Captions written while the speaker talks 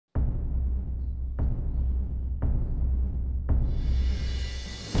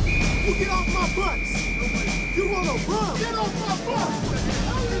Well, get off my bus. You wanna run? Get off my bus.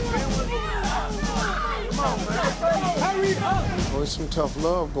 Come on, man. Hurry up. Well, there's some tough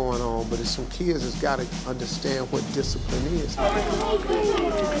love going on, but there's some kids that's got to understand what discipline is.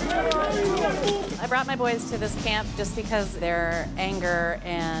 I brought my boys to this camp just because their anger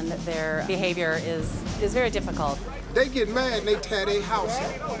and their behavior is very difficult. They get mad and they tear their house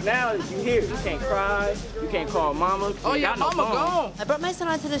up. Now that you're here, you can't cry, you can't call mama. Oh yeah, mama gone. I brought my son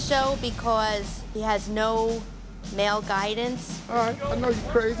onto the show because he has no male guidance. All right, I know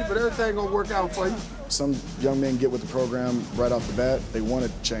you're crazy, but everything gonna work out for you. Some young men get with the program right off the bat. They want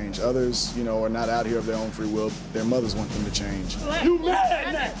to change. Others, you know, are not out here of their own free will. Their mothers want them to change. You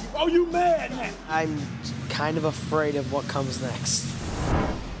mad now? Oh, you mad now? I'm kind of afraid of what comes next.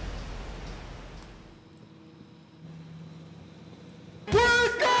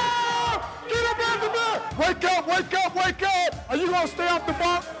 Wake up! Get up out the bed! Wake up, wake up, wake up! Are you gonna stay off the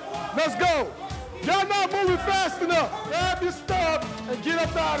bunk? Let's go. Y'all not moving fast enough. Grab your stuff and get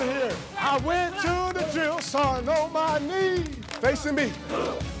up out of here. I went to the drill, son, on my knees. Facing me.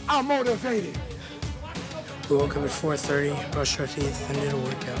 I'm motivated. We woke up at 4:30, brushed our teeth, and did a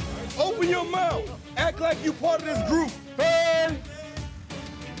workout. Open your mouth. Act like you part of this group. 3,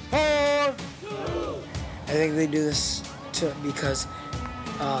 4. I think they do this because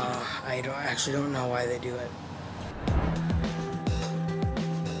I actually don't know why they do it.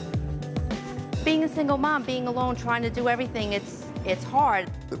 Being a single mom, being alone, trying to do everything, it's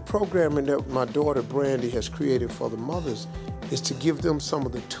hard. The programming that my daughter Brandy has created for the mothers is to give them some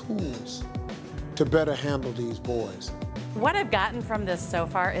of the tools to better handle these boys. What I've gotten from this so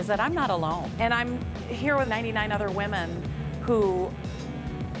far is that I'm not alone. And I'm here with 99 other women who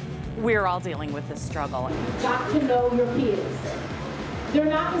we're all dealing with this struggle. You've got to know your kids. They're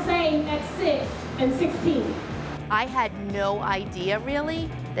not the same at 6 and 16. I had no idea, really,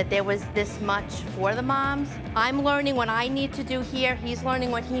 that there was this much for the moms. I'm learning what I need to do here. He's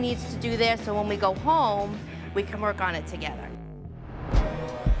learning what he needs to do there, so when we go home, we can work on it together.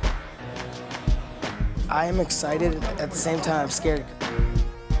 I am excited, at the same time, I'm scared.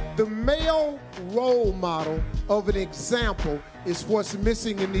 The male role model of an example is what's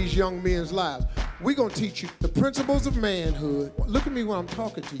missing in these young men's lives. We're gonna teach you the principles of manhood. Look at me when I'm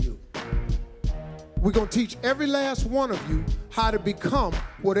talking to you. We're gonna teach every last one of you how to become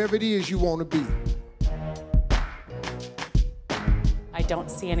whatever it is you wanna be. I don't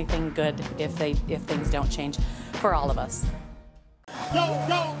see anything good if things don't change for all of us. Yo!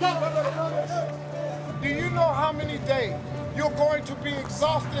 Do you know how many days you're going to be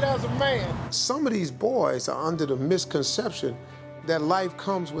exhausted as a man? Some of these boys are under the misconception that life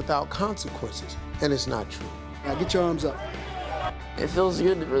comes without consequences, and it's not true. Now get your arms up. It feels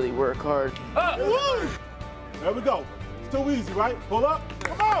good to really work hard. There we go. It's too easy, right? Pull up.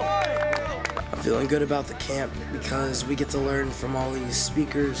 Come on. I'm feeling good about the camp because we get to learn from all these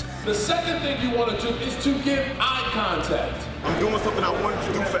speakers. The second thing you want to do is to give eye contact. I'm doing something I wanted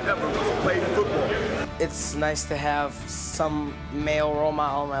to do forever, was play football. It's nice to have some male role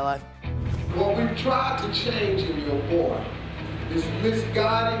model in my life. What we've tried to change in your boy is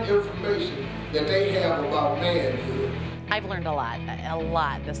misguided information that they have about manhood. I've learned a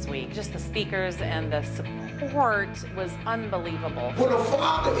lot this week. Just the speakers and the support was unbelievable. When a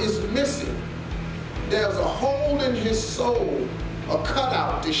father is missing, there's a hole in his soul, a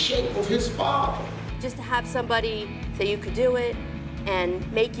cutout, the shape of his father. Just to have somebody say you could do it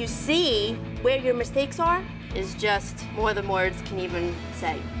and make you see where your mistakes are is just more than words can even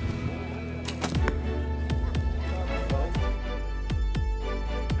say.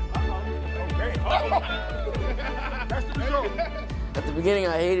 At the beginning,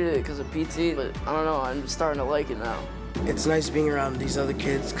 I hated it because of PT, but I don't know, I'm starting to like it now. It's nice being around these other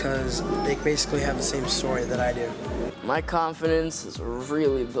kids because they basically have the same story that I do. My confidence is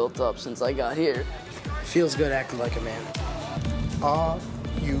really built up since I got here. It feels good acting like a man. Are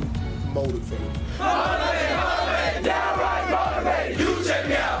you motivated? Motivate, downright motivate. You check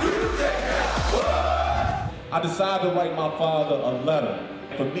me out. I decided to write my father a letter.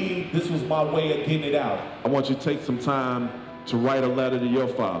 For me, this was my way of getting it out. I want you to take some time to write a letter to your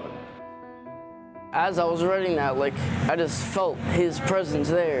father. As I was writing that, I just felt his presence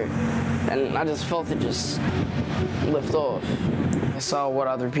there, and I just felt it just lift off. I saw what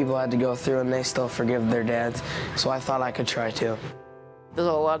other people had to go through, and they still forgive their dads, so I thought I could try too. There's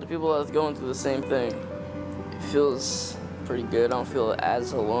a lot of people that's going through the same thing. It feels pretty good. I don't feel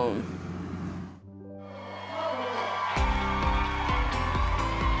as alone.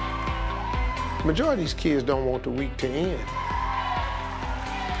 Majority of these kids don't want the week to end.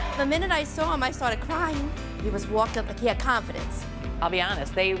 The minute I saw him, I started crying. He was walking like he had confidence. I'll be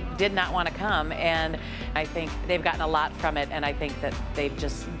honest, they did not want to come, and I think they've gotten a lot from it, and I think that they've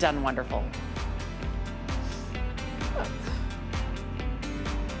just done wonderful.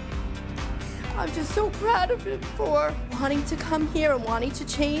 I'm just so proud of him for wanting to come here and wanting to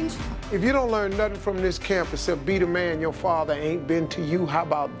change. If you don't learn nothing from this camp except be the man your father ain't been to you, how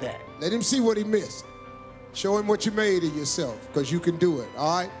about that? Let him see what he missed. Show him what you made of yourself, because you can do it,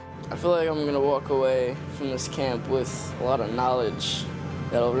 all right? I feel like I'm gonna walk away from this camp with a lot of knowledge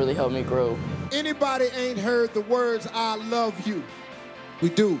that'll really help me grow. Anybody ain't heard the words, I love you? We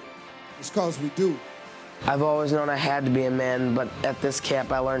do. It's because we do. I've always known I had to be a man, but at this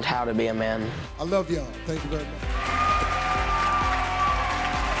camp I learned how to be a man. I love y'all. Thank you very much.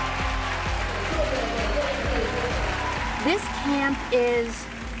 This camp is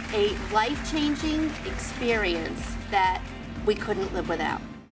a life-changing experience that we couldn't live without.